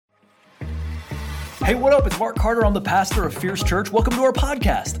Hey, what up? It's Mark Carter. I'm the pastor of Fierce Church. Welcome to our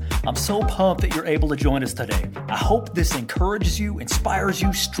podcast. I'm so pumped that you're able to join us today. I hope this encourages you, inspires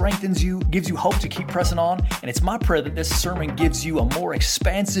you, strengthens you, gives you hope to keep pressing on. And it's my prayer that this sermon gives you a more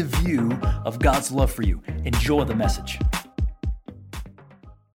expansive view of God's love for you. Enjoy the message.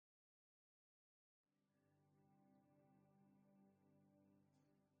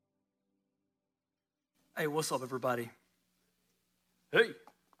 Hey, what's up, everybody? Hey.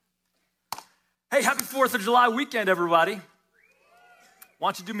 Hey, happy 4th of July weekend, everybody. Why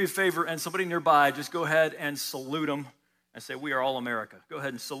don't you do me a favor and somebody nearby, just go ahead and salute them and say, we are all America. Go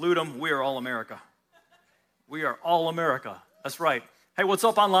ahead and salute them. We are all America. We are all America. That's right. Hey, what's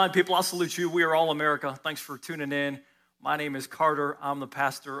up online, people? I'll salute you. We are all America. Thanks for tuning in. My name is Carter. I'm the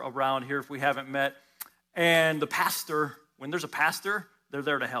pastor around here if we haven't met. And the pastor, when there's a pastor, they're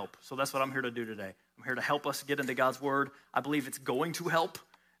there to help. So that's what I'm here to do today. I'm here to help us get into God's word. I believe it's going to help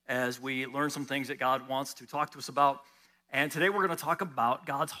as we learn some things that God wants to talk to us about. And today we're going to talk about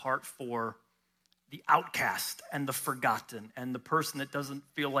God's heart for the outcast and the forgotten and the person that doesn't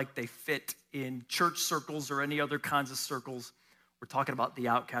feel like they fit in church circles or any other kinds of circles. We're talking about the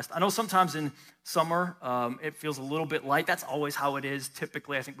outcast. I know sometimes in summer it feels a little bit light. That's always how it is.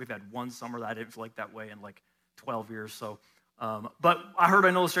 Typically, I think we've had one summer that I didn't feel like that way in like 12 years. So, but I heard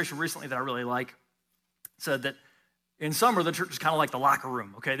an illustration recently that I really like. It said that in summer, the church is kind of like the locker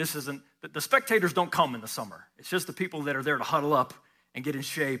room, okay? This isn't, the spectators don't come in the summer. It's just the people that are there to huddle up and get in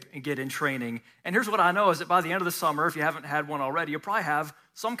shape and get in training. And here's what I know is that by the end of the summer, if you haven't had one already, you'll probably have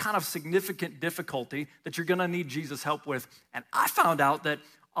some kind of significant difficulty that you're gonna need Jesus' help with. And I found out that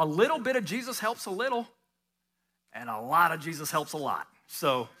a little bit of Jesus helps a little, and a lot of Jesus helps a lot.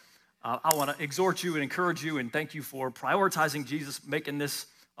 So I wanna exhort you and encourage you and thank you for prioritizing Jesus, making this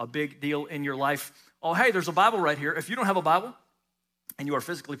a big deal in your life. Oh, hey, there's a Bible right here. If you don't have a Bible and you are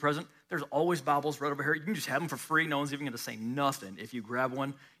physically present, there's always Bibles right over here. You can just have them for free. No one's even going to say nothing if you grab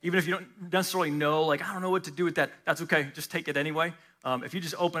one. Even if you don't necessarily know, like, I don't know what to do with that, that's okay. Just take it anyway. If you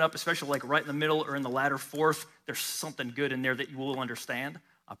just open up, especially like right in the middle or in the latter fourth, there's something good in there that you will understand,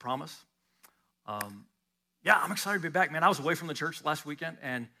 I promise. Yeah, I'm excited to be back, man. I was away from the church last weekend,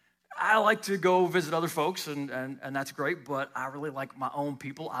 and I like to go visit other folks, and that's great, but I really like my own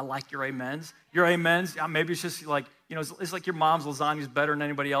people. I like your amens. Your amens, maybe it's just like, you know, it's like your mom's lasagna is better than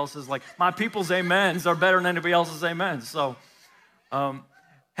anybody else's. Like, my people's amens are better than anybody else's amens. So,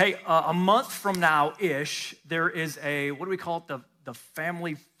 hey, a month from now-ish, there is a, what do we call it, the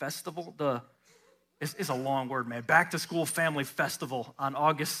family festival? It's a long word, man. Back to school family festival on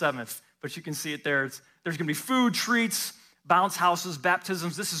August 7th, but you can see it there. There's going to be food, treats, bounce houses,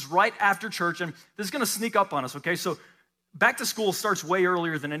 baptisms. This is right after church, and this is going to sneak up on us, okay? So back to school starts way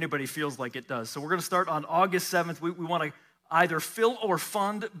earlier than anybody feels like it does. So we're going to start on August 7th. We want to either fill or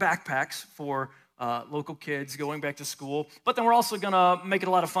fund backpacks for local kids going back to school, but then we're also going to make it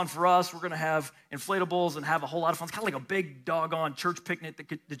a lot of fun for us. We're going to have inflatables and have a whole lot of fun. It's kind of like a big doggone church picnic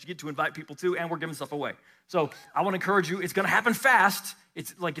that you get to invite people to, and we're giving stuff away. So I want to encourage you. It's going to happen fast.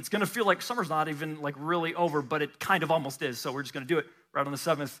 It's going to feel like summer's not even like really over, but it kind of almost is. So we're just going to do it right on the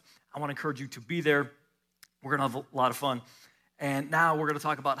 7th. I want to encourage you to be there. We're going to have a lot of fun. And now we're going to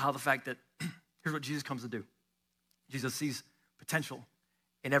talk about how the fact that here's what Jesus comes to do. Jesus sees potential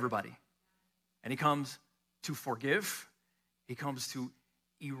in everybody. And he comes to forgive. He comes to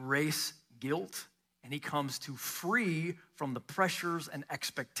erase guilt. And he comes to free from the pressures and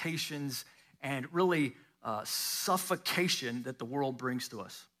expectations and really suffocation that the world brings to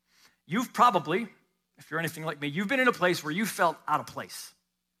us. You've probably, if you're anything like me, you've been in a place where you felt out of place.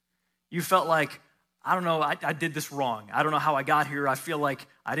 You felt like, I don't know, I did this wrong. I don't know how I got here. I feel like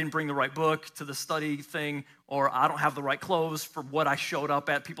I didn't bring the right book to the study thing, or I don't have the right clothes for what I showed up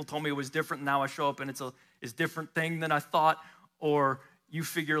at. People told me it was different, and now I show up and it's a different thing than I thought. Or you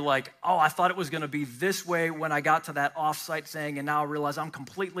figure like, oh, I thought it was going to be this way when I got to that offsite thing, and now I realize I'm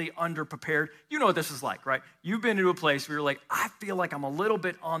completely underprepared. You know what this is like, right? You've been to a place where you're like, I feel like I'm a little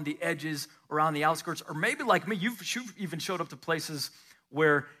bit on the edges or on the outskirts, or maybe like me, you've even showed up to places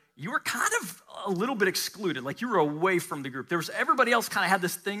where you were kind of a little bit excluded, like you were away from the group. Everybody else kind of had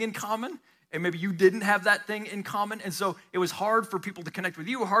this thing in common, and maybe you didn't have that thing in common, and so it was hard for people to connect with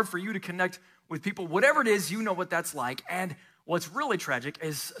you, hard for you to connect with people. Whatever it is, you know what that's like. And what's really tragic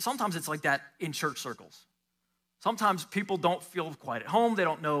is sometimes it's like that in church circles. Sometimes people don't feel quite at home. They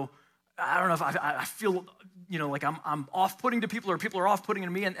don't know, I don't know if I feel, you know, like I'm off-putting to people, or people are off-putting to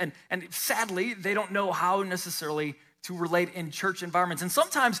me, and sadly, they don't know how necessarily to relate in church environments. And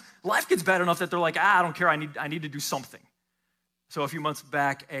sometimes life gets bad enough that they're like, I don't care, I need to do something. So a few months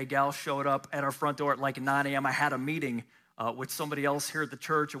back, a gal showed up at our front door at like 9 a.m. I had a meeting with somebody else here at the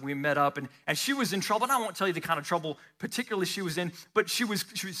church, and we met up, and she was in trouble, and I won't tell you the kind of trouble particularly she was in, but she was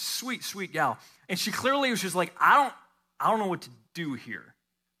sweet gal, and she clearly was just like, I don't know what to do here.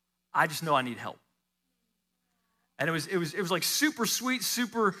 I just know I need help. And it was like super sweet,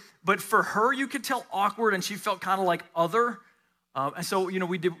 but for her, you could tell awkward, and she felt kind of like other. And so,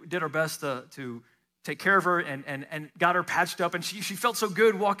 we did our best to take care of her and got her patched up. And she felt so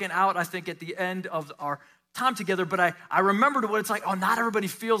good walking out, I think, at the end of our time together. But I remembered what it's like, not everybody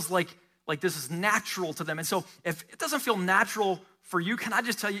feels like this is natural to them. And so if it doesn't feel natural for you, can I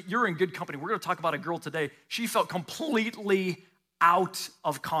just tell you, you're in good company. We're going to talk about a girl today. She felt completely out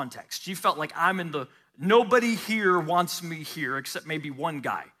of context. She felt like nobody here wants me here except maybe one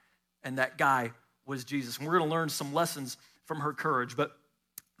guy, and that guy was Jesus. And we're going to learn some lessons from her courage. But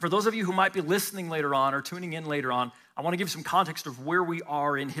for those of you who might be listening later on or tuning in later on, I want to give some context of where we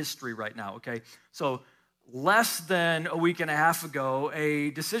are in history right now, okay? So less than a week and a half ago,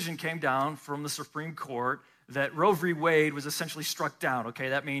 a decision came down from the Supreme Court that Roe v. Wade was essentially struck down, okay?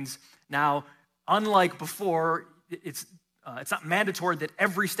 That means now, unlike before, it's not mandatory that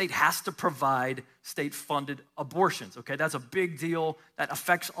every state has to provide state-funded abortions, okay? That's a big deal. That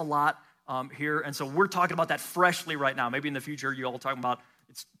affects a lot here. And so we're talking about that freshly right now. Maybe in the future, you all talking about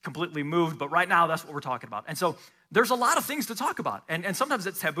it's completely moved, but right now, that's what we're talking about. And so there's a lot of things to talk about. And sometimes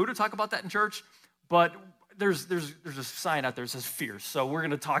it's taboo to talk about that in church, but there's a sign out there that says fierce. So we're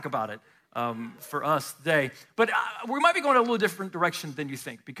going to talk about it for us today. But we might be going a little different direction than you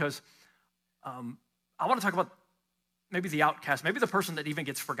think, because I want to talk about maybe the outcast, maybe the person that even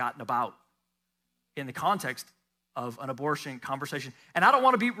gets forgotten about in the context of an abortion conversation. And I don't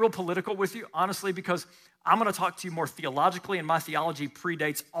want to be real political with you, honestly, because I'm going to talk to you more theologically, and my theology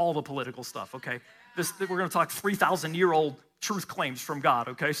predates all the political stuff, okay? We're going to talk 3,000-year-old truth claims from God,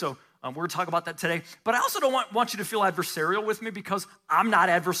 okay? So we're going to talk about that today. But I also don't want you to feel adversarial with me, because I'm not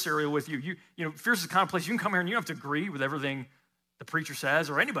adversarial with you. Fierce is the kind of place you can come here and you don't have to agree with everything the preacher says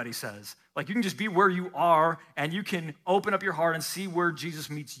or anybody says. Like, you can just be where you are, and you can open up your heart and see where Jesus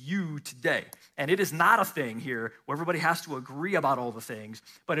meets you today. And it is not a thing here where everybody has to agree about all the things,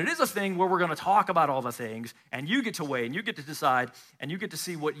 but it is a thing where we're going to talk about all the things, and you get to weigh, and you get to decide, and you get to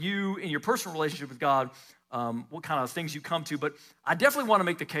see what you, in your personal relationship with God, what kind of things you come to. But I definitely want to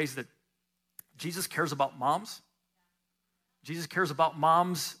make the case that Jesus cares about moms. Jesus cares about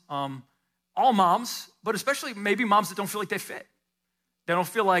moms, all moms, but especially maybe moms that don't feel like they fit. They don't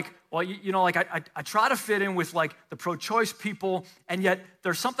feel like, well, I try to fit in with like the pro-choice people, and yet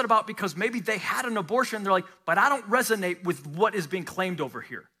there's something about, because maybe they had an abortion, they're like, but I don't resonate with what is being claimed over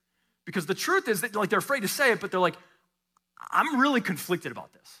here. Because the truth is that, like, they're afraid to say it, but they're like, I'm really conflicted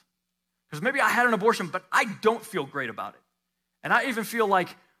about this. Because maybe I had an abortion, but I don't feel great about it. And I even feel like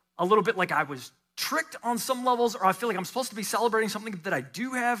a little bit like I was tricked on some levels, or I feel like I'm supposed to be celebrating something that I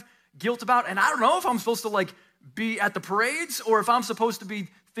do have guilt about, and I don't know if I'm supposed to like be at the parades or if I'm supposed to be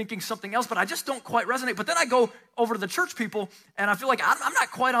thinking something else, but I just don't quite resonate. But then I go over to the church people, and I feel like I'm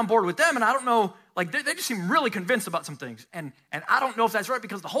not quite on board with them, and I don't know, like they just seem really convinced about some things, and I don't know if that's right,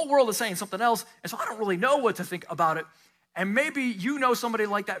 because the whole world is saying something else, and so I don't really know what to think about it. And maybe you know somebody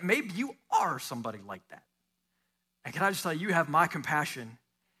like that. Maybe you are somebody like that. And can I just tell you, you have my compassion,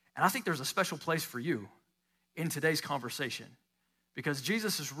 and I think there's a special place for you in today's conversation, because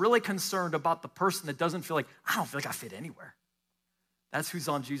Jesus is really concerned about the person that doesn't feel like, I don't feel like I fit anywhere. That's who's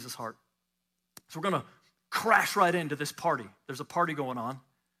on Jesus' heart. So we're going to crash right into this party. There's a party going on.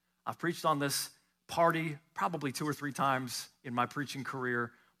 I've preached on this party probably 2 or 3 times in my preaching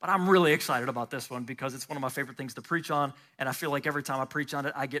career, but I'm really excited about this one because it's one of my favorite things to preach on, and I feel like every time I preach on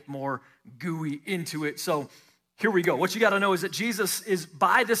it, I get more gooey into it. So here we go. What you got to know is that Jesus is,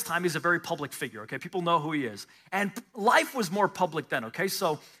 by this time, he's a very public figure, okay? People know who he is. And life was more public then, okay?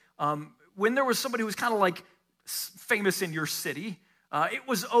 So when there was somebody who was kind of like famous in your city, it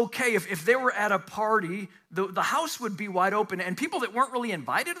was okay if they were at a party, the house would be wide open, and people that weren't really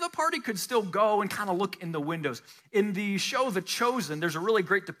invited to the party could still go and kind of look in the windows. In the show The Chosen, there's a really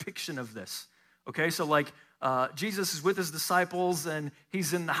great depiction of this, okay? So like, Jesus is with his disciples, and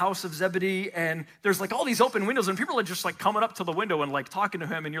he's in the house of Zebedee, and there's like all these open windows, and people are just like coming up to the window and like talking to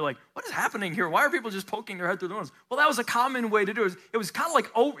him, and you're like, what is happening here? Why are people just poking their head through the windows? Well, that was a common way to do it. It was kind of like,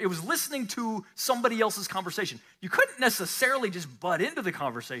 it was listening to somebody else's conversation. You couldn't necessarily just butt into the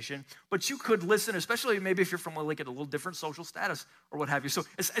conversation, but you could listen, especially maybe if you're from like a little different social status or what have you. So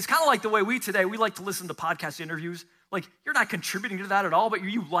it's kind of like the way we like to listen to podcast interviews. Like, you're not contributing to that at all, but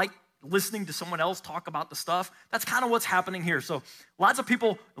you like listening to someone else talk about the stuff. That's kind of what's happening here. So lots of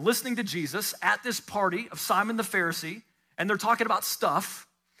people listening to Jesus at this party of Simon the Pharisee, and they're talking about stuff.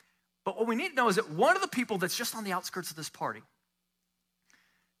 But what we need to know is that one of the people that's just on the outskirts of this party,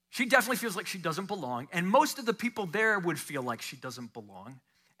 she definitely feels like she doesn't belong, and most of the people there would feel like she doesn't belong.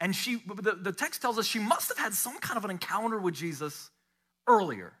 And the text tells us she must have had some kind of an encounter with Jesus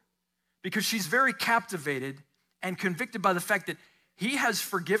earlier, because she's very captivated and convicted by the fact that he has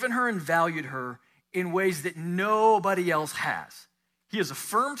forgiven her and valued her in ways that nobody else has. He has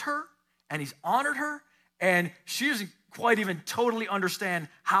affirmed her, and he's honored her, and she doesn't quite even totally understand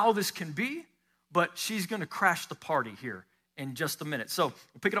how this can be, but she's going to crash the party here in just a minute. So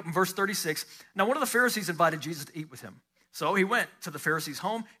we'll pick it up in verse 36. Now, one of the Pharisees invited Jesus to eat with him. So he went to the Pharisee's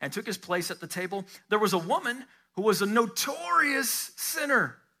home and took his place at the table. There was a woman who was a notorious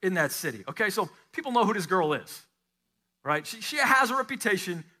sinner in that city. Okay, so people know who this girl is, right? She has a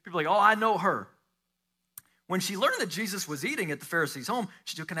reputation. People are like, oh, I know her. When she learned that Jesus was eating at the Pharisee's home,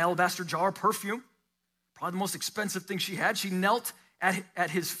 she took an alabaster jar of perfume, probably the most expensive thing she had. She knelt at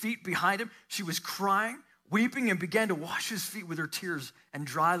his feet behind him. She was crying, weeping, and began to wash his feet with her tears and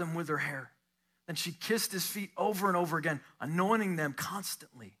dry them with her hair. Then she kissed his feet over and over again, anointing them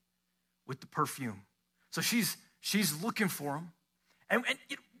constantly with the perfume. So she's looking for him. And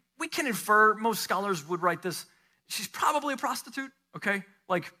we can infer, most scholars would write this, she's probably a prostitute, okay?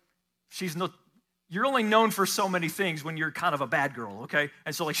 Like, you're only known for so many things when you're kind of a bad girl, okay?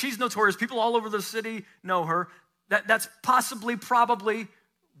 And so, like, she's notorious. People all over the city know her. That's probably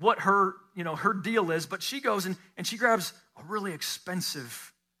what her deal is. But she goes and she grabs a really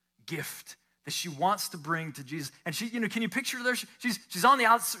expensive gift that she wants to bring to Jesus. And she, can you picture her there? She's on the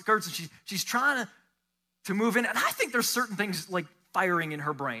outskirts, and she's trying to move in. And I think there's certain things like firing in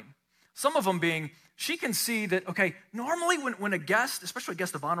her brain. Some of them being, she can see that, okay, normally when a guest, especially a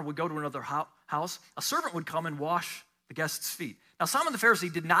guest of honor, would go to another house, a servant would come and wash the guest's feet. Now, Simon the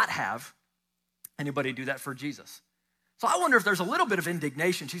Pharisee did not have anybody do that for Jesus. So I wonder if there's a little bit of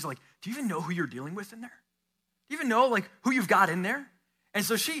indignation. She's like, do you even know who you're dealing with in there? Do you even know, like, who you've got in there? And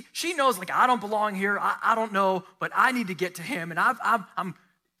so she knows, like, I don't belong here. I don't know, but I need to get to him. And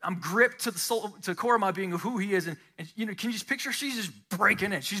I'm gripped to the core of my being of who he is. And can you just picture? She's just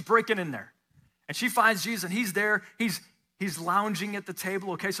breaking in. She's breaking in there. And she finds Jesus, and he's there. He's lounging at the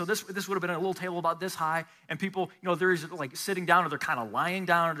table. Okay, so this would have been a little table about this high, and people, they're either like sitting down, or they're kind of lying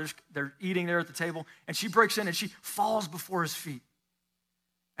down, or they're eating there at the table. And she breaks in, and she falls before his feet.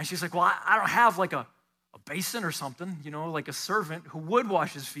 And she's like, well, I don't have like a basin or something, like a servant who would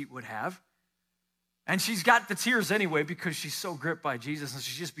wash his feet would have. And she's got the tears anyway because she's so gripped by Jesus, and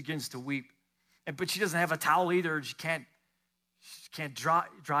she just begins to weep. But she doesn't have a towel either. She can't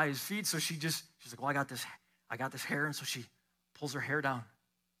dry his feet, so she's like, well, I got this hair, and so she pulls her hair down.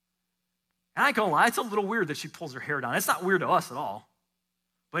 And I ain't gonna lie, it's a little weird that she pulls her hair down. It's not weird to us at all.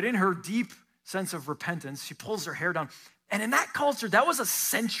 But in her deep sense of repentance, she pulls her hair down. And in that culture, that was a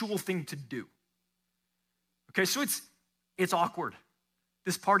sensual thing to do. Okay, so it's awkward.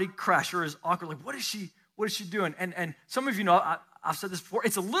 This party crasher is awkward. Like, what is she doing? And some of you know, I've said this before,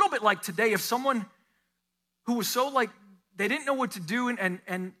 it's a little bit like today if someone who was so like, they didn't know what to do,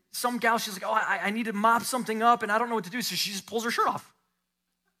 and some gal, she's like, oh, I need to mop something up, and I don't know what to do, so she just pulls her shirt off.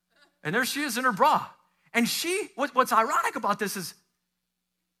 And there she is in her bra. And what's ironic about this is,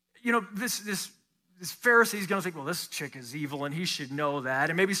 this Pharisee's gonna think, well, this chick is evil, and he should know that,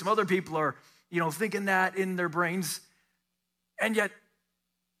 and maybe some other people are, thinking that in their brains, and yet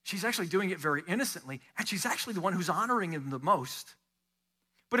she's actually doing it very innocently, and she's actually the one who's honoring him the most.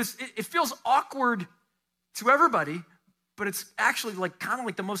 But it feels awkward to everybody, but it's actually like kind of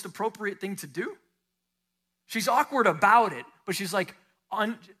like the most appropriate thing to do. She's awkward about it, but she's like,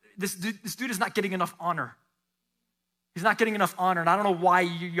 this dude is not getting enough honor. He's not getting enough honor, and I don't know why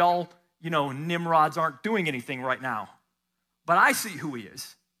y'all, Nimrods aren't doing anything right now, but I see who he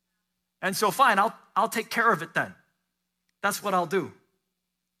is. And so fine, I'll take care of it then. That's what I'll do.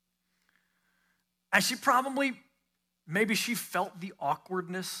 And maybe she felt the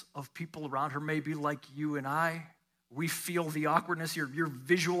awkwardness of people around her, maybe like you and I. We feel the awkwardness. You're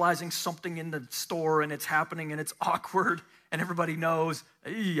visualizing something in the store, and it's happening, and it's awkward, and everybody knows.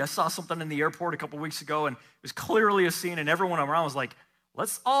 I saw something in the airport a couple weeks ago, and it was clearly a scene, and everyone around was like,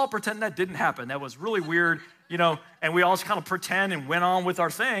 let's all pretend that didn't happen. That was really weird, and we all just kind of pretend and went on with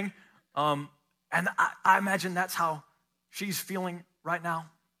our thing. And I imagine that's how she's feeling right now.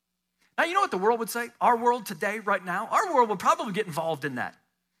 Now, you know what the world would say? Our world today, right now, our world would probably get involved in that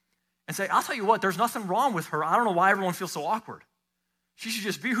and say, I'll tell you what, there's nothing wrong with her. I don't know why everyone feels so awkward. She should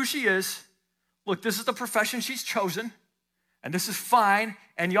just be who she is. Look, this is the profession she's chosen, and this is fine,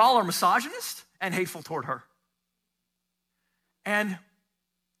 and y'all are misogynist and hateful toward her. And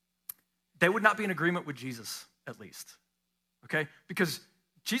they would not be in agreement with Jesus, at least, okay? Because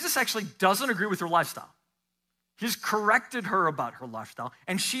Jesus actually doesn't agree with her lifestyle. He's corrected her about her lifestyle,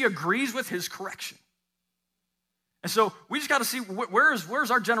 and she agrees with his correction. And so we just got to see where's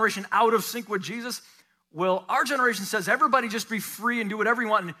our generation out of sync with Jesus? Well, our generation says everybody just be free and do whatever you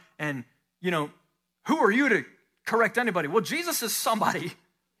want. And who are you to correct anybody? Well, Jesus is somebody,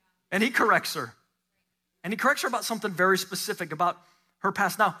 and he corrects her. And he corrects her about something very specific about her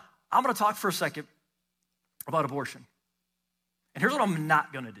past. Now, I'm going to talk for a second about abortion. And here's what I'm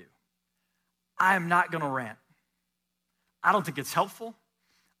not going to do. I am not going to rant. I don't think it's helpful.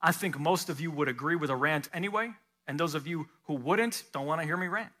 I think most of you would agree with a rant anyway. And those of you who wouldn't don't want to hear me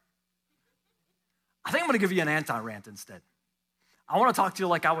rant. I think I'm going to give you an anti-rant instead. I want to talk to you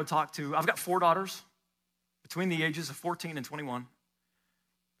like I would talk to, I've got 4 daughters between the ages of 14 and 21.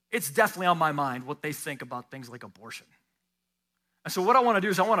 It's definitely on my mind what they think about things like abortion. And so what I want to do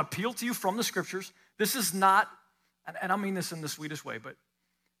is I want to appeal to you from the scriptures. This is not, and I mean this in the sweetest way, but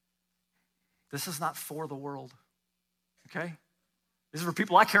this is not for the world, okay? This is for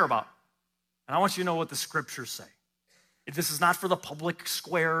people I care about. And I want you to know what the scriptures say. If this is not for the public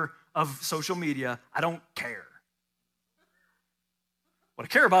square of social media, I don't care. What I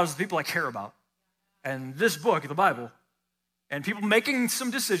care about is the people I care about. And this book, the Bible, and people making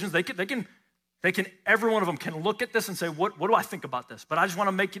some decisions, they can, every one of them can look at this and say, what do I think about this? But I just want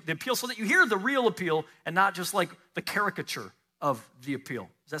to make it the appeal so that you hear the real appeal and not just like the caricature of the appeal.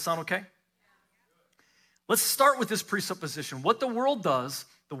 Does that sound okay? Let's start with this presupposition. What the world does,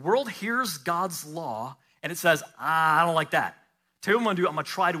 the world hears God's law and it says, I don't like that. Tell you what I'm going to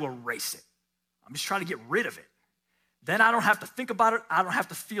try to erase it. I'm just trying to get rid of it. Then I don't have to think about it. I don't have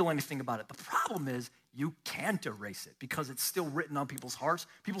to feel anything about it. The problem is you can't erase it because it's still written on people's hearts.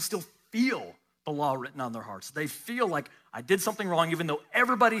 People still feel the law written on their hearts. They feel like I did something wrong, even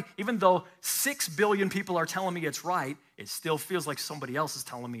though 6 billion people are telling me it's right, it still feels like somebody else is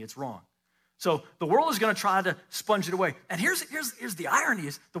telling me it's wrong. So the world is going to try to sponge it away. And here's the irony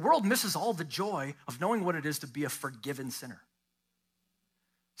is the world misses all the joy of knowing what it is to be a forgiven sinner.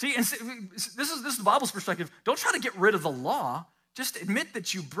 See, and this is the Bible's perspective. Don't try to get rid of the law. Just admit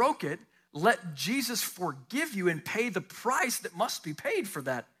that you broke it. Let Jesus forgive you and pay the price that must be paid for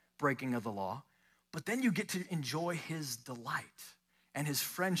that breaking of the law. But then you get to enjoy his delight and his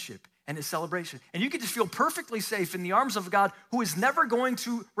friendship and his celebration. And you can just feel perfectly safe in the arms of God who is never going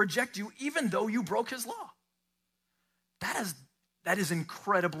to reject you even though you broke his law. That is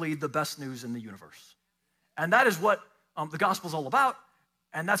incredibly the best news in the universe. And that is what the gospel is all about.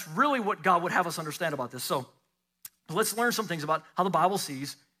 And that's really what God would have us understand about this. So let's learn some things about how the Bible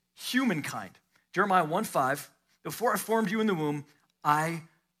sees humankind. Jeremiah 1:5, before I formed you in the womb, I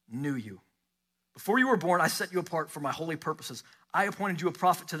knew you. Before you were born, I set you apart for my holy purposes. I appointed you a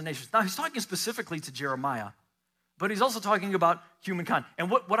prophet to the nations. Now, he's talking specifically to Jeremiah, but he's also talking about humankind.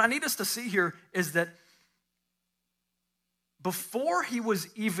 And what I need us to see here is that before he was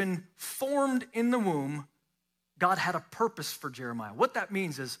even formed in the womb, God had a purpose for Jeremiah. What that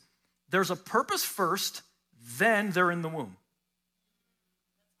means is there's a purpose first, then they're in the womb.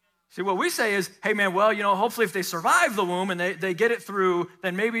 See, what we say is, hey man, well, hopefully if they survive the womb and they get it through,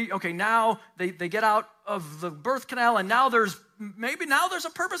 then maybe, okay, now they get out of the birth canal and now there's a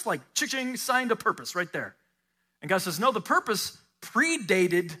purpose, like ching, signed a purpose right there. And God says, no, the purpose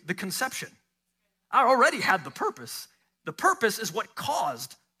predated the conception. I already had the purpose. The purpose is what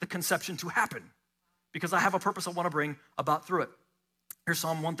caused the conception to happen because I have a purpose I want to bring about through it. Here's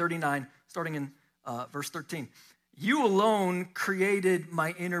Psalm 139, starting in verse 13. You alone created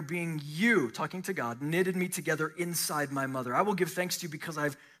my inner being. You, talking to God, knitted me together inside my mother. I will give thanks to you because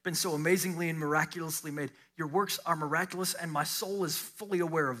I've been so amazingly and miraculously made. Your works are miraculous, and my soul is fully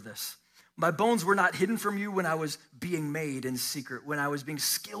aware of this. My bones were not hidden from you when I was being made in secret, when I was being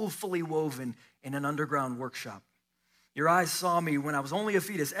skillfully woven in an underground workshop. Your eyes saw me when I was only a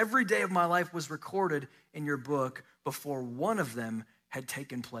fetus. Every day of my life was recorded in your book before one of them had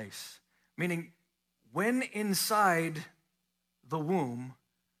taken place. Meaning, when inside the womb,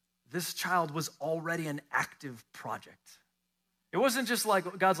 this child was already an active project. It wasn't just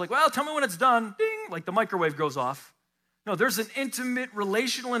like God's like, well, tell me when it's done, ding, like the microwave goes off. No, there's an intimate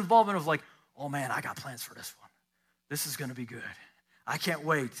relational involvement of like, oh man, I got plans for this one. This is gonna be good. I can't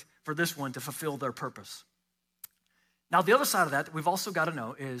wait for this one to fulfill their purpose. Now, the other side of that we've also got to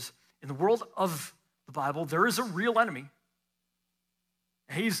know is in the world of the Bible, there is a real enemy.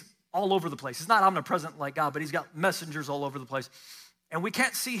 He's all over the place. He's not omnipresent like God, but he's got messengers all over the place. And we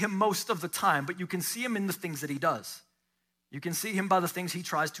can't see him most of the time, but you can see him in the things that he does. You can see him by the things he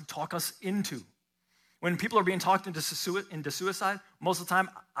tries to talk us into. When people are being talked into suicide, most of the time,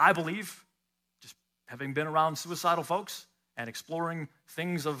 I believe, just having been around suicidal folks, and exploring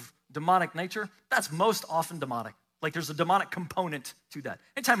things of demonic nature, that's most often demonic. Like there's a demonic component to that.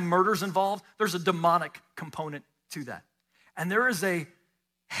 Anytime murder's involved, there's a demonic component to that. And there is a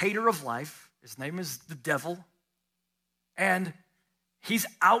hater of life. His name is the devil. And he's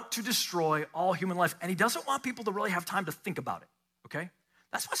out to destroy all human life. And he doesn't want people to really have time to think about it, okay?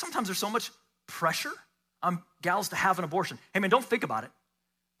 That's why sometimes there's so much pressure on gals to have an abortion. Hey, man, don't think about it.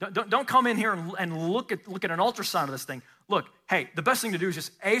 Don't come in here and look at an ultrasound of this thing. Look, hey, the best thing to do is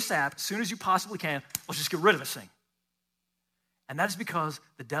just ASAP, as soon as you possibly can, let's just get rid of this thing. And that is because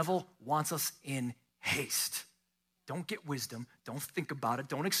the devil wants us in haste. Don't get wisdom. Don't think about it.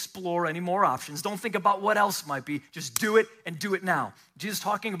 Don't explore any more options. Don't think about what else might be. Just do it and do it now. Jesus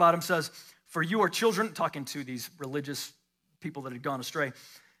talking about him says, for you are children, talking to these religious people that had gone astray,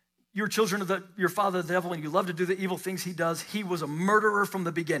 you're children of your father, the devil, and you love to do the evil things he does. He was a murderer from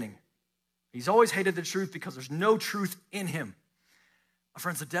the beginning. He's always hated the truth because there's no truth in him. My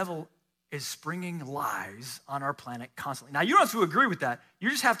friends, the devil is springing lies on our planet constantly. Now, you don't have to agree with that. You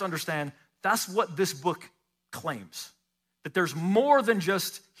just have to understand that's what this book claims, that there's more than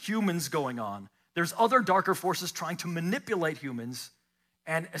just humans going on. There's other darker forces trying to manipulate humans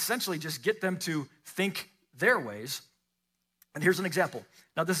and essentially just get them to think their ways. And here's an example.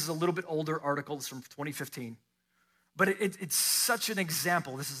 Now, this is a little bit older article. It's from 2015. But it's such an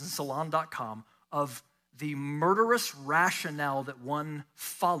example. This is in Salon.com of the murderous rationale that one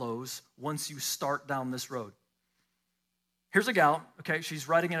follows once you start down this road. Here's a gal, okay, she's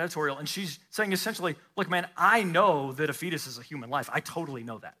writing an editorial, and she's saying essentially, look, man, I know that a fetus is a human life. I totally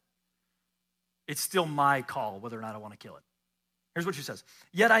know that. It's still my call whether or not I want to kill it. Here's what she says.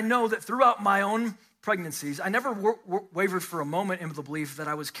 Yet I know that throughout my own pregnancies, I never wavered for a moment in the belief that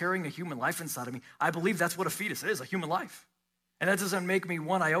I was carrying a human life inside of me. I believe that's what a fetus is, a human life. And that doesn't make me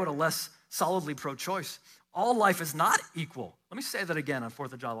one iota less solidly pro-choice. All life is not equal. Let me say that again on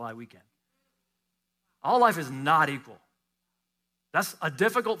 4th of July weekend. All life is not equal. That's a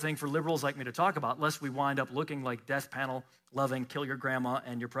difficult thing for liberals like me to talk about, lest we wind up looking like death panel loving, kill your grandma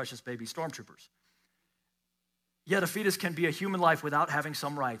and your precious baby stormtroopers. Yet a fetus can be a human life without having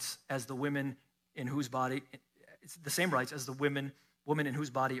some rights as the women in whose body, it's the same rights as the woman in whose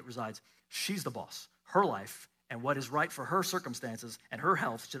body it resides. She's the boss. Her life and what is right for her circumstances and her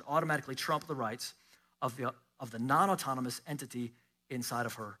health should automatically trump the rights of the non-autonomous entity inside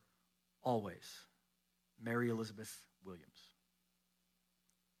of her always. Mary Elizabeth Williams.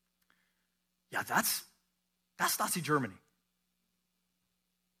 Yeah, that's Nazi Germany.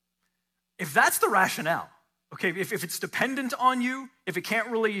 If that's the rationale, okay, if it's dependent on you, if it can't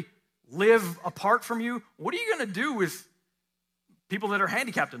really live apart from you, what are you going to do with people that are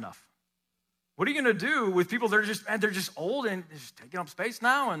handicapped enough? What are you going to do with people that are they're just old and they're just taking up space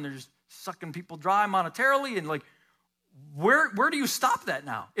now and they're just sucking people dry monetarily and like, where do you stop that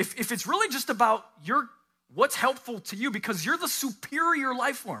now? If it's really just about what's helpful to you because you're the superior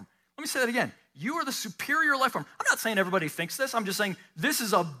life form. Let me say that again. You are the superior life form. I'm not saying everybody thinks this. I'm just saying this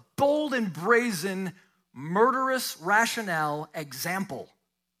is a bold and brazen, murderous rationale example.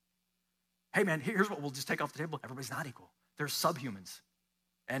 Hey, man, here's what we'll just take off the table. Everybody's not equal. There's subhumans.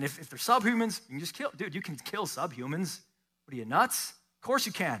 And if they're subhumans, you can just kill. Dude, you can kill subhumans. What are you, nuts? Of course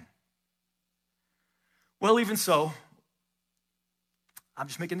you can. Well, even so, I'm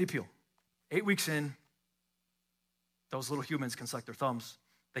just making the appeal. 8 weeks in, those little humans can suck their thumbs.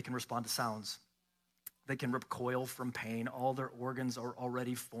 They can respond to sounds. They can recoil from pain. All their organs are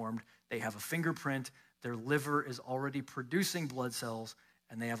already formed. They have a fingerprint. Their liver is already producing blood cells,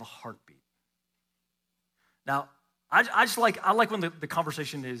 and they have a heartbeat. Now, I like when the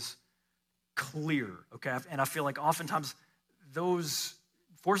conversation is clear, okay? And I feel like oftentimes those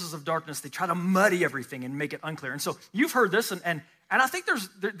forces of darkness, they try to muddy everything and make it unclear. And so you've heard this, and I think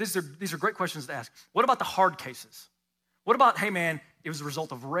these are great questions to ask. What about the hard cases? What about, hey, man, it was a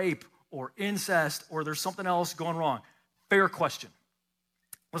result of rape or incest or there's something else going wrong? Fair question.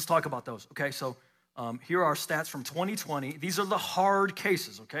 Let's talk about those, okay? So here are stats from 2020. These are the hard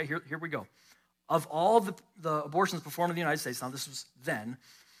cases, okay? Here we go. Of all the abortions performed in the United States, now this was then,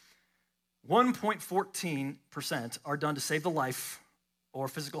 1.14% are done to save the life or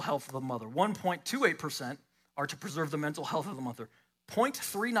physical health of the mother. 1.28% are to preserve the mental health of the mother.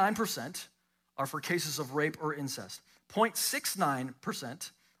 0.39% are for cases of rape or incest.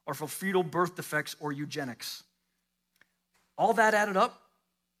 0.69% are for fetal birth defects or eugenics. All that added up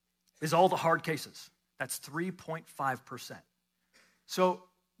is all the hard cases. That's 3.5%. So,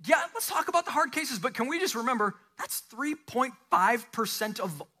 yeah, let's talk about the hard cases, but can we just remember that's 3.5%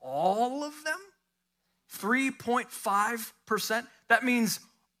 of all of them? 3.5%. That means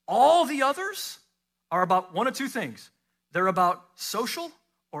all the others are about one of two things. They're about social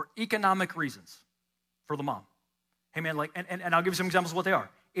or economic reasons for the mom. Hey man, and I'll give you some examples of what they are.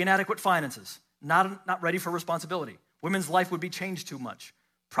 Inadequate finances, not ready for responsibility. Women's life would be changed too much.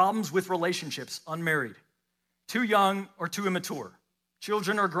 Problems with relationships, unmarried. Too young or too immature.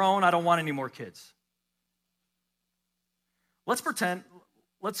 Children are grown, I don't want any more kids. Let's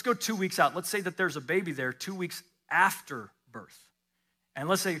go 2 weeks out. Let's say that there's a baby there 2 weeks after birth. And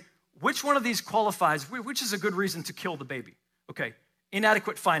let's say, which one of these qualifies, which is a good reason to kill the baby? Okay,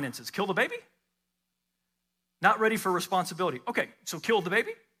 inadequate finances, kill the baby? Not ready for responsibility. Okay, so kill the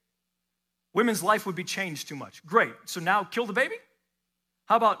baby? Women's life would be changed too much. Great, so now kill the baby?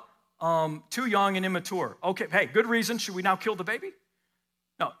 How about too young and immature? Okay, hey, good reason, should we now kill the baby?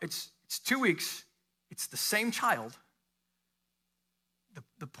 No, it's 2 weeks, it's the same child.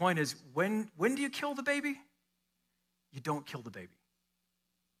 The point is, when do you kill the baby? You don't kill the baby.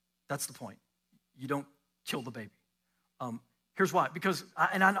 That's the point. You don't kill the baby. Here's why. Because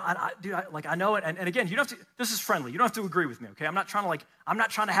I know it. And again, you don't have to. This is friendly. You don't have to agree with me. Okay. I'm not trying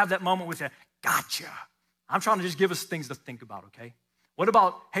to have that moment with you. Gotcha. I'm trying to just give us things to think about. Okay. What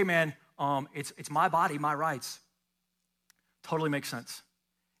about, hey man, it's my body, my rights. Totally makes sense.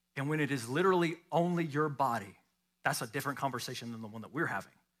 And when it is literally only your body, that's a different conversation than the one that we're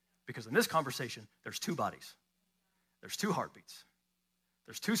having. Because in this conversation, there's two bodies. There's two heartbeats.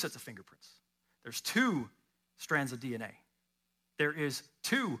 There's two sets of fingerprints. There's two strands of DNA. There is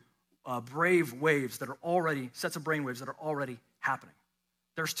two brave waves that are already, sets of brain waves that are already happening.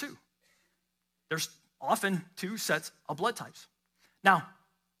 There's two. There's often two sets of blood types. Now,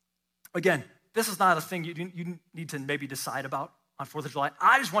 again, this is not a thing you need to maybe decide about on 4th of July.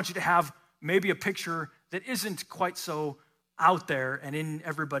 I just want you to have maybe a picture that isn't quite so out there and in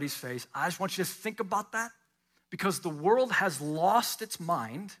everybody's face. I just want you to think about that because the world has lost its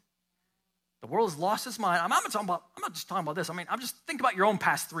mind. The world has lost its mind. I'm not just talking about this. I'm just think about your own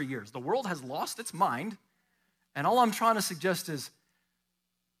past 3 years. The world has lost its mind, and all I'm trying to suggest is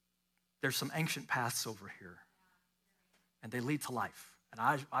there's some ancient paths over here, and they lead to life. And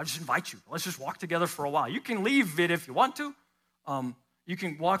I just invite you. Let's just walk together for a while. You can leave it if you want to. You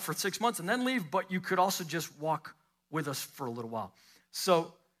can walk for 6 months and then leave, but you could also just walk with us for a little while.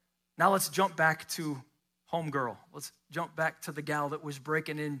 So now let's jump back to homegirl. Let's jump back to the gal that was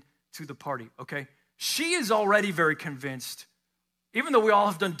breaking into the party, okay? She is already very convinced, even though we all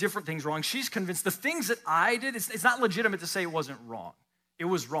have done different things wrong, she's convinced the things that I did, it's not legitimate to say it wasn't wrong. It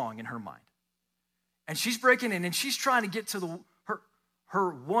was wrong in her mind. And she's breaking in and she's trying to get to her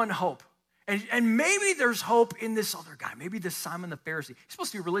one hope. And maybe there's hope in this other guy. Maybe this Simon the Pharisee. He's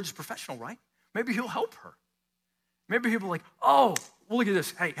supposed to be a religious professional, right? Maybe he'll help her. Maybe he'll be like, oh, well, look at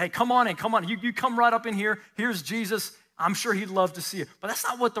this. Hey, come on in, come on. You come right up in here. Here's Jesus. I'm sure he'd love to see you. But that's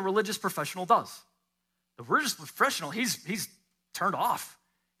not what the religious professional does. The religious professional, he's turned off.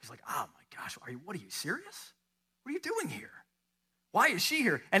 He's like, oh my gosh, what are you serious? What are you doing here? Why is she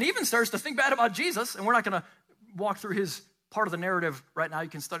here? And he even starts to think bad about Jesus. And we're not going to walk through his part of the narrative right now. You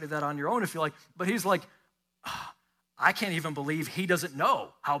can study that on your own if you like. But he's like, I can't even believe he doesn't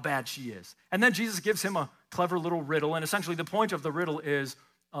know how bad she is. And then Jesus gives him a clever little riddle. And essentially the point of the riddle is,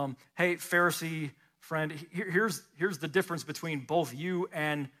 hey, Pharisee friend, here's the difference between both you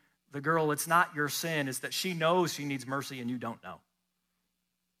and the girl. It's not your sin. It's that she knows she needs mercy and you don't know.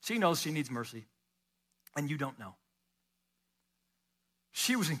 She knows she needs mercy and you don't know.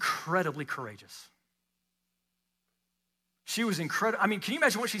 She was incredibly courageous. She was incredible. Can you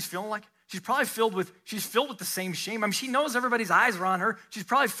imagine what she's feeling like? She's probably filled with the same shame. She knows everybody's eyes are on her. She's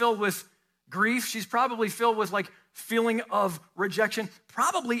probably filled with grief. She's probably filled with feeling of rejection.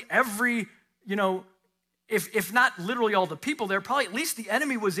 Probably every, if not literally all the people there, probably at least the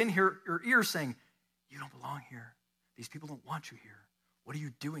enemy was in her ear saying, you don't belong here. These people don't want you here. What are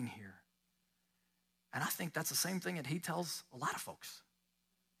you doing here? And I think that's the same thing that he tells a lot of folks.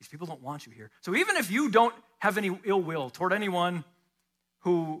 These people don't want you here. So even if you don't have any ill will toward anyone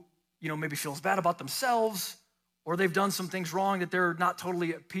who, maybe feels bad about themselves or they've done some things wrong that they're not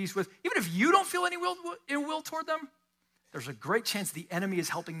totally at peace with, even if you don't feel any ill will toward them, there's a great chance the enemy is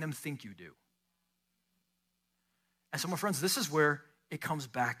helping them think you do. And so, my friends, this is where it comes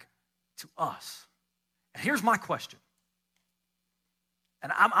back to us. And here's my question.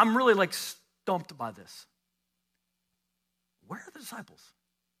 And I'm really stumped by this. Where are the disciples?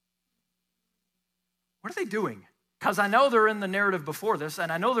 What are they doing? Because I know they're in the narrative before this,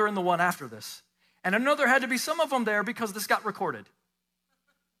 and I know they're in the one after this. And I know there had to be some of them there because this got recorded.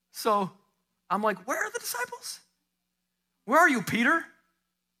 So I'm like, where are the disciples? Where are you, Peter?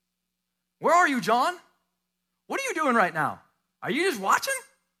 Where are you, John? What are you doing right now? Are you just watching?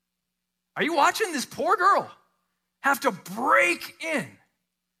 Are you watching this poor girl have to break in.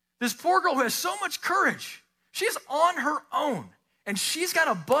 This poor girl who has so much courage, she's on her own, and she's got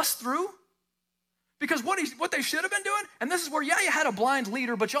to bust through. Because what they should have been doing, and this is where, you had a blind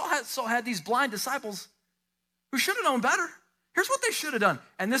leader, but you also had these blind disciples who should have known better. Here's what they should have done,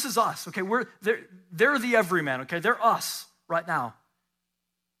 and this is us, okay? They're the everyman, okay? They're us right now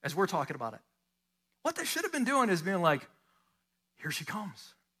as we're talking about it. What they should have been doing is being like, here she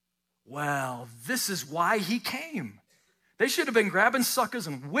comes. Well, this is why he came. They should have been grabbing suckers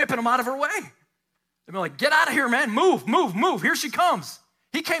and whipping them out of her way. They'd be like, get out of here, man. Move, move, move. Here she comes.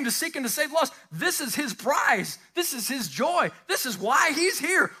 He came to seek and to save the lost. This is his prize. This is his joy. This is why he's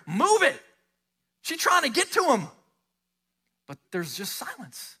here. Move it. She's trying to get to him. But there's just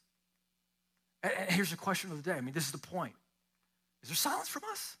silence. And here's the question of the day. I mean, this is the point. Is there silence from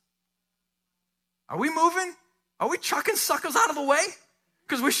us? Are we moving? Are we chucking suckers out of the way?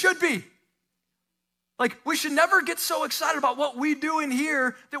 Because we should be. Like, we should never get so excited about what we do in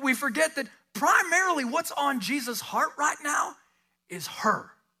here that we forget that primarily what's on Jesus' heart right now is her.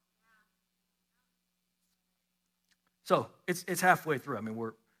 So it's halfway through. I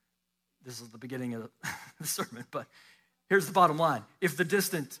mean, this is the beginning of the sermon, but here's the bottom line. If the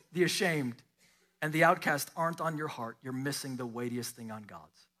distant, the ashamed, and the outcast aren't on your heart, you're missing the weightiest thing on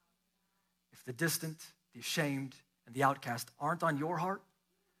God's. If the distant, the ashamed, and the outcast aren't on your heart,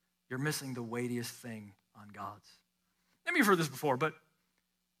 you're missing the weightiest thing on God's. Maybe you've heard this before, but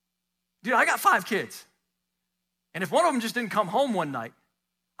dude, I got 5 kids. And if one of them just didn't come home one night,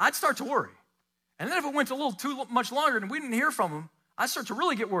 I'd start to worry. And then if it went a little too much longer and we didn't hear from him, I'd start to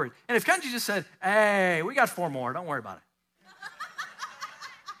really get worried. And if Kenji just said, hey, we got 4 more, don't worry about it.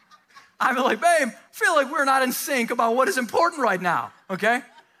 I'd be like, babe, I feel like we're not in sync about what is important right now, okay?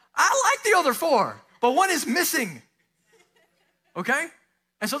 I like the other 4, but one is missing, okay?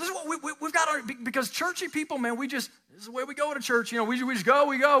 And so this is what we've got, because churchy people, man, this is the way we go to church. You know, we just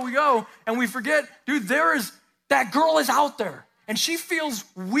go, and we forget, dude, that girl is out there, and she feels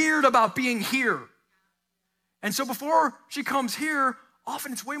weird about being here. And so before she comes here,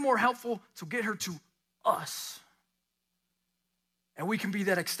 often it's way more helpful to get her to us. And we can be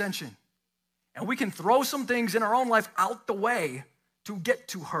that extension. And we can throw some things in our own life out the way to get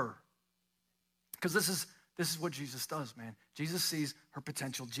to her. Because this is what Jesus does, man. Jesus sees her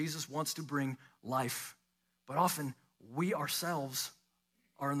potential. Jesus wants to bring life. But often, we ourselves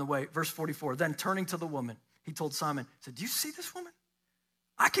are in the way. Verse 44, then turning to the woman, he told Simon, he said, do you see this woman?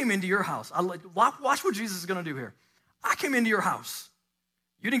 I came into your house. Watch what Jesus is going to do here. I came into your house.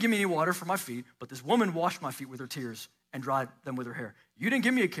 You didn't give me any water for my feet, but this woman washed my feet with her tears and dried them with her hair. You didn't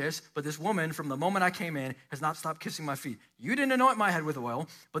give me a kiss, but this woman, from the moment I came in, has not stopped kissing my feet. You didn't anoint my head with oil,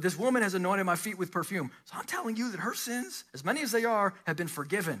 but this woman has anointed my feet with perfume. So I'm telling you that her sins, as many as they are, have been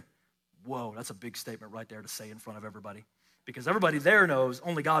forgiven. Whoa, that's a big statement right there to say in front of everybody. Because everybody there knows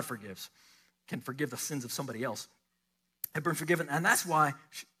only God can forgive the sins of somebody else. Have been forgiven, and that's why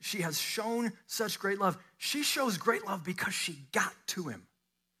she has shown such great love. She shows great love because she got to him.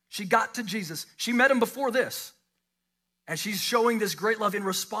 She got to Jesus. She met him before this. And she's showing this great love in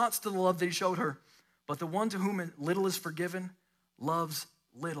response to the love that he showed her. But the one to whom little is forgiven loves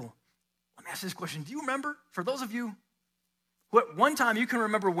little. Let me ask you this question. Do you remember, for those of you, one time you can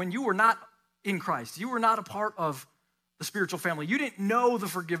remember when you were not in Christ, you were not a part of the spiritual family, you didn't know the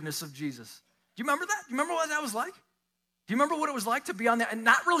forgiveness of Jesus. Do you remember that? Do you remember what that was like? Do you remember what it was like to be on that and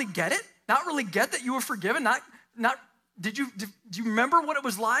not really get it? Not really get that you were forgiven? Do you remember what it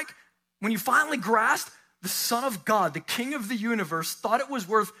was like when you finally grasped the Son of God, the King of the universe, thought it was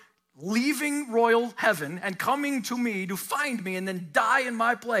worth leaving royal heaven and coming to me to find me and then die in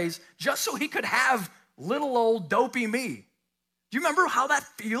my place just so he could have little old dopey me? Do you remember how that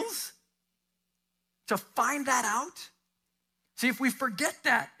feels? To find that out? See, if we forget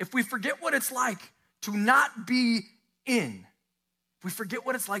that, if we forget what it's like to not be in, if we forget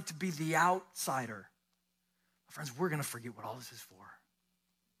what it's like to be the outsider, friends, we're going to forget what all this is for.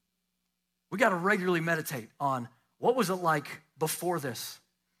 We got to regularly meditate on what was it like before this.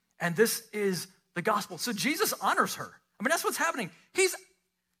 And this is the gospel. So Jesus honors her. I mean, that's what's happening.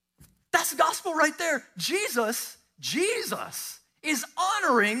 That's the gospel right there. Jesus is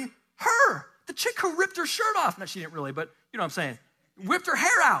honoring her. The chick who ripped her shirt off. No, she didn't really, but you know what I'm saying. Whipped her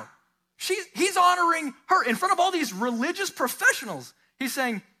hair out. He's honoring her in front of all these religious professionals. He's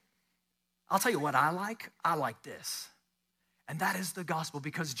saying, I'll tell you what I like. I like this. And that is the gospel,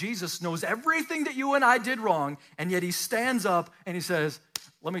 because Jesus knows everything that you and I did wrong, and yet he stands up and he says,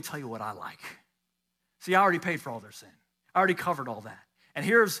 let me tell you what I like. See, I already paid for all their sin. I already covered all that. And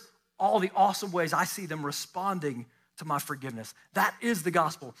here's all the awesome ways I see them responding to my forgiveness. That is the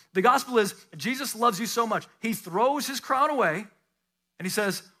gospel. The gospel is Jesus loves you so much. He throws his crown away and he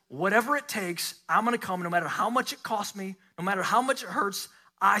says, whatever it takes, I'm gonna come no matter how much it costs me, no matter how much it hurts.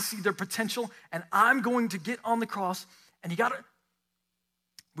 I see their potential and I'm going to get on the cross. And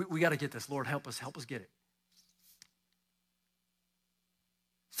we gotta get this. Lord, help us get it.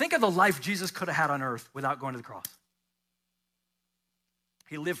 Think of the life Jesus could have had on earth without going to the cross.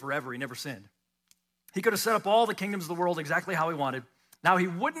 He lived forever, he never sinned. He could have set up all the kingdoms of the world exactly how he wanted. Now, he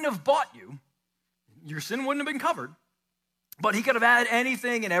wouldn't have bought you. Your sin wouldn't have been covered. But he could have added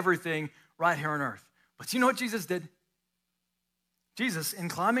anything and everything right here on earth. But you know what Jesus did? Jesus, in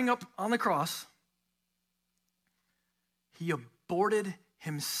climbing up on the cross, he aborted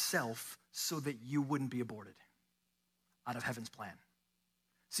himself so that you wouldn't be aborted out of heaven's plan.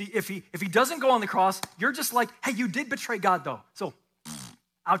 See, if he doesn't go on the cross, you're just like, hey, you did betray God though. So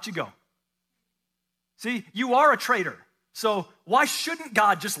out you go. See, you are a traitor. So why shouldn't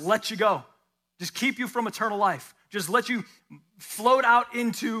God just let you go? Just keep you from eternal life. Just let you float out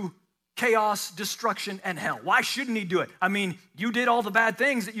into chaos, destruction, and hell. Why shouldn't he do it? I mean, you did all the bad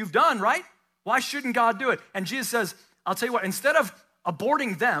things that you've done, right? Why shouldn't God do it? And Jesus says, I'll tell you what, instead of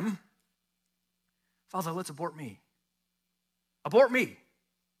aborting them, Father, let's abort me. Abort me.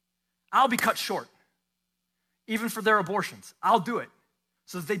 I'll be cut short. Even for their abortions, I'll do it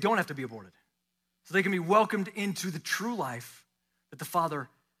so that they don't have to be aborted. So they can be welcomed into the true life that the Father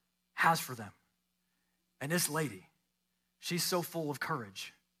has for them. And this lady, she's so full of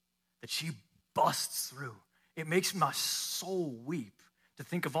courage that she busts through. It makes my soul weep to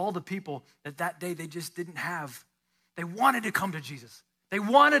think of all the people that day they just didn't have. They wanted to come to Jesus. They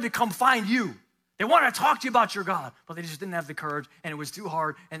wanted to come find you. They wanted to talk to you about your God, but they just didn't have the courage, and it was too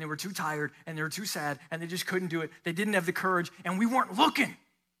hard, and they were too tired, and they were too sad, and they just couldn't do it. They didn't have the courage, and we weren't looking.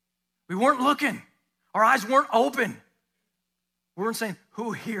 We weren't looking. Our eyes weren't open. We weren't saying,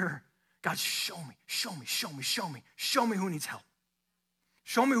 who here? God, show me, show me, show me, show me. Show me who needs help.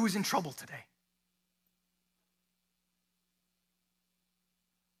 Show me who's in trouble today.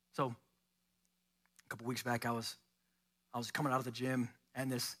 So a couple weeks back, I was coming out of the gym,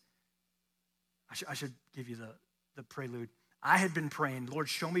 and I should give you the prelude. I had been praying, Lord,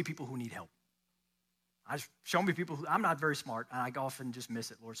 show me people who need help. Show me people I'm not very smart, and I often just miss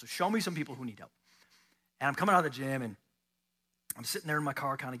it, Lord. So show me some people who need help. And I'm coming out of the gym, and I'm sitting there in my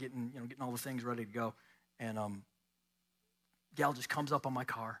car, kind of getting all the things ready to go. And gal just comes up on my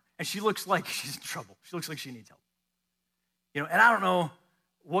car, and she looks like she's in trouble. She looks like she needs help. And I don't know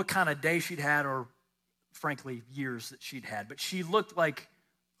what kind of day she'd had, or frankly, years that she'd had, but she looked like,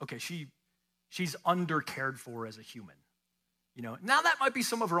 okay, she's under-cared for as a human. Now that might be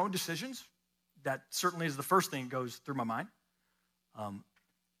some of her own decisions. That certainly is the first thing that goes through my mind.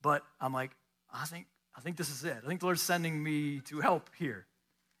 But I'm like, I think this is it. I think the Lord's sending me to help here.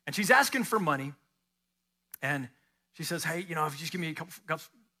 And she's asking for money. And she says, hey, if you just give me a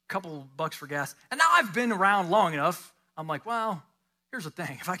couple bucks for gas. And now I've been around long enough. I'm like, well, here's the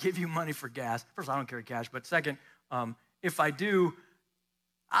thing. If I give you money for gas, first, I don't carry cash. But second, if I do,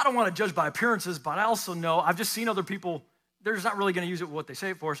 I don't want to judge by appearances, but I also know I've just seen other people, they're just not really going to use it what they say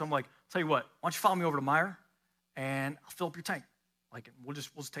it for. So I'm like, tell you what, why don't you follow me over to Meijer and I'll fill up your tank. Like, we'll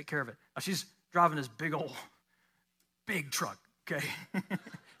just take care of it. Now, she's driving this big truck, okay?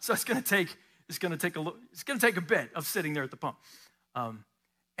 So it's gonna take a bit of sitting there at the pump.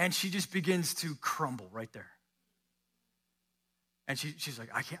 And she just begins to crumble right there. And she's like,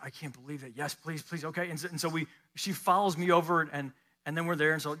 I can't believe it. Yes, please, okay. And so she follows me over, and then we're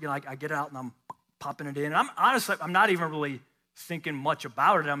there. And so I get out and I'm popping it in. And I'm honestly, I'm not even really thinking much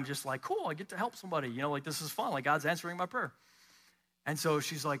about it. I'm just like, cool, I get to help somebody. This is fun. Like, God's answering my prayer. And so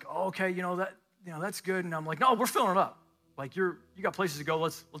she's like, oh, okay, that's good. And I'm like, no, we're filling it up. Like, you got places to go.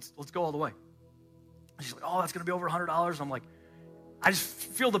 Let's go all the way. And she's like, oh, that's gonna be over $100. I'm like, I just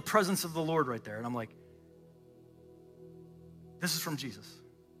feel the presence of the Lord right there. And I'm like, this is from Jesus.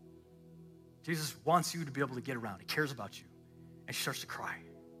 Jesus wants you to be able to get around. He cares about you. And she starts to cry.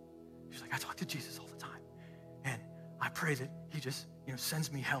 She's like, I talk to Jesus all the time. And I pray that he just,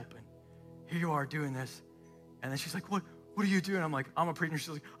 sends me help. And here you are doing this. And then she's like, what are you doing? I'm like, I'm a preacher. She's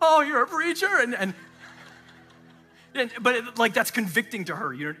like, oh, you're a preacher? But that's convicting to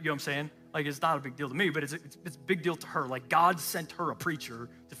her. You know what I'm saying? Like, it's not a big deal to me, but it's a big deal to her. Like, God sent her a preacher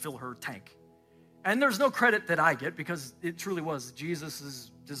to fill her tank. And there's no credit that I get because it truly was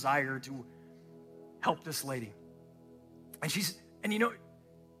Jesus' desire to help this lady. And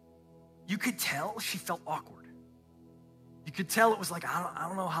you could tell she felt awkward. You could tell it was like, I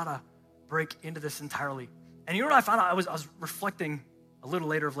don't know how to break into this entirely. And you know what I found out? I was reflecting a little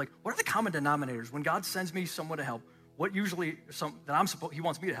later of like, what are the common denominators? When God sends me someone to help, what usually he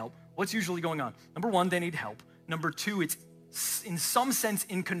wants me to help, what's usually going on? Number one, they need help. Number two, it's in some sense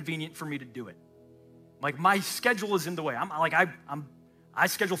inconvenient for me to do it. Like my schedule is in the way. I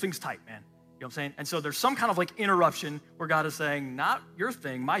schedule things tight, man. You know what I'm saying? And so there's some kind of like interruption where God is saying, not your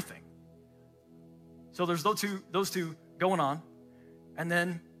thing, my thing. So there's those two going on. And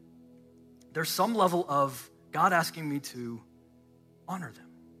then there's some level of God asking me to honor them.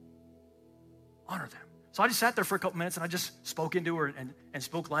 Honor them. So I just sat there for a couple minutes and I just spoke into her and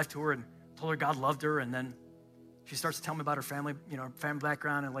spoke life to her and told her God loved her. And then she starts to tell me about her family, family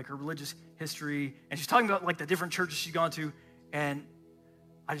background and like her religious history. And she's talking about like the different churches she's gone to. And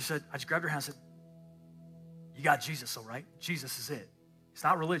I just grabbed her hand and said, you got Jesus, all right? Jesus is it. It's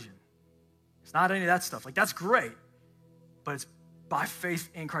not religion. It's not any of that stuff. Like that's great, but it's by faith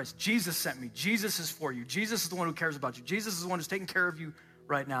in Christ. Jesus sent me. Jesus is for you. Jesus is the one who cares about you. Jesus is the one who's taking care of you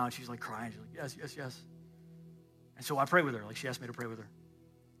right now. And she's like crying. She's like, yes, yes, yes. And so I pray with her. Like she asked me to pray with her.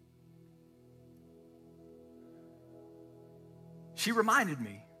 She reminded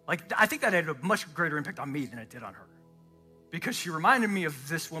me, like I think that had a much greater impact on me than it did on her. Because she reminded me of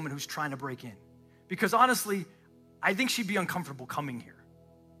this woman who's trying to break in. Because honestly, I think she'd be uncomfortable coming here.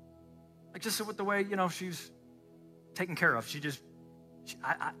 Like just with the way, she's taken care of.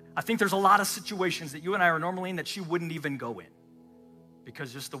 I think there's a lot of situations that you and I are normally in that she wouldn't even go in.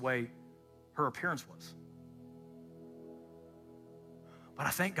 Because just the way her appearance was. But I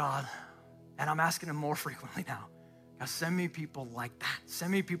thank God, and I'm asking him more frequently now. God, send me people like that.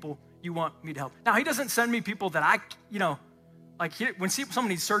 Send me people you want me to help. Now, he doesn't send me people that when someone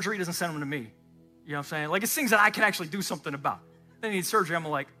needs surgery, he doesn't send them to me. You know what I'm saying? Like, it's things that I can actually do something about. They need surgery, I'm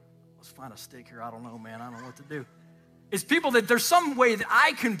like, let's find a stick here. I don't know, man. I don't know what to do. It's people that there's some way that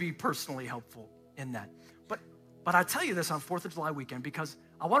I can be personally helpful in that. But I tell you this on 4th of July weekend because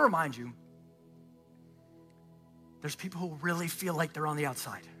I want to remind you, there's people who really feel like they're on the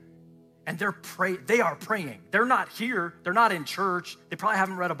outside. And they are praying. They're not here. They're not in church. They probably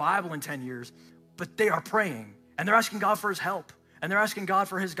haven't read a Bible in 10 years. But they are praying. And they're asking God for his help. And they're asking God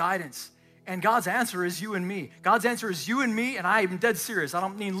for his guidance. And God's answer is you and me. God's answer is you and me, and I am dead serious. I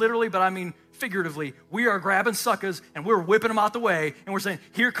don't mean literally, but I mean figuratively. We are grabbing suckers, and we're whipping them out the way, and we're saying,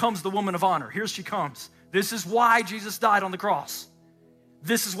 here comes the woman of honor. Here she comes. This is why Jesus died on the cross.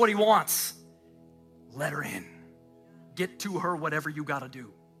 This is what he wants. Let her in. Get to her whatever you got to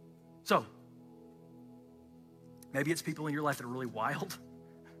do. So, maybe it's people in your life that are really wild.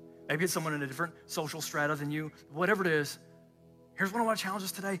 Maybe it's someone in a different social strata than you. Whatever it is, here's what I want to challenge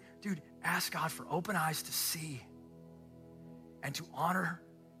us today. Dude, ask God for open eyes to see and to honor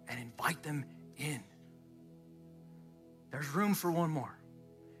and invite them in. There's room for one more.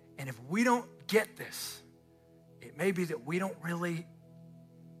 And if we don't get this, it may be that we don't really,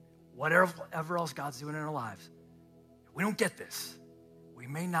 whatever else God's doing in our lives, if we don't get this, we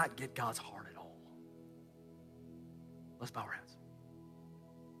may not get God's heart at all. Let's bow our heads.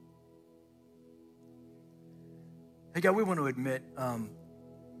 Hey, God, we want to admit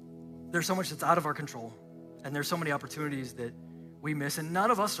there's so much that's out of our control, and there's so many opportunities that we miss, and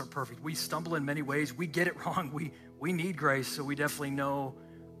none of us are perfect. We stumble in many ways. We get it wrong. We need grace, so we definitely know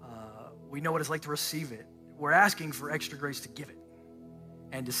we know what it's like to receive it. We're asking for extra grace to give it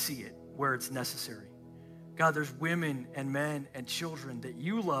and to see it where it's necessary. God, there's women and men and children that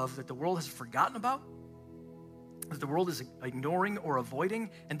you love that the world has forgotten about, that the world is ignoring or avoiding,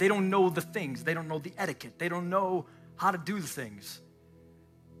 and they don't know the things. They don't know the etiquette. They don't know how to do the things.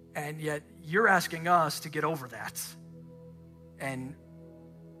 And yet you're asking us to get over that and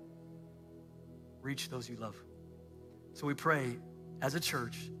reach those you love. So we pray as a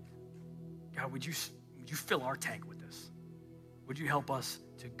church, God, would you fill our tank with this? Would you help us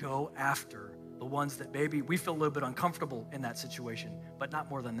to go after the ones that maybe we feel a little bit uncomfortable in that situation, but not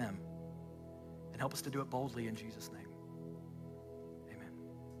more than them? And help us to do it boldly in Jesus' name. Amen.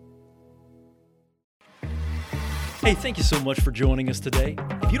 Hey, thank you so much for joining us today.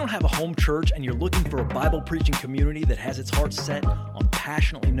 If you don't have a home church and you're looking for a Bible preaching community that has its heart set on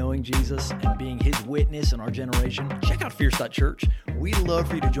passionately knowing Jesus and being his witness in our generation, check out Fierce.Church. We'd love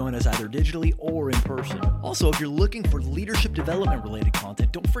for you to join us either digitally or in person. Also, if you're looking for leadership development related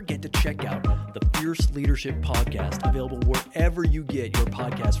content, don't forget to check out the Fierce Leadership Podcast, available wherever you get your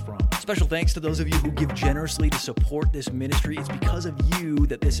podcast from. Special thanks to those of you who give generously to support this ministry. It's because of you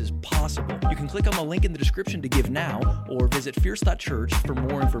that this is possible. You can click on the link in the description to give now, or visit Fierce.Church for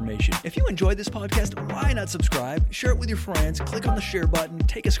more information. If you enjoyed this podcast, why not subscribe, share it with your friends, click on the share button,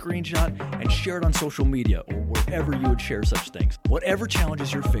 take a screenshot, and share it on social media or wherever you would share such things. Whatever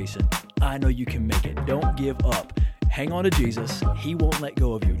challenges you're facing, I know you can make it. Don't give up. Hang on to Jesus. He won't let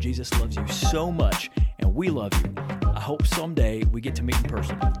go of you. Jesus loves you so much, and we love you. I hope someday we get to meet in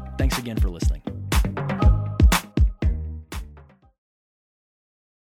person. Thanks again for listening.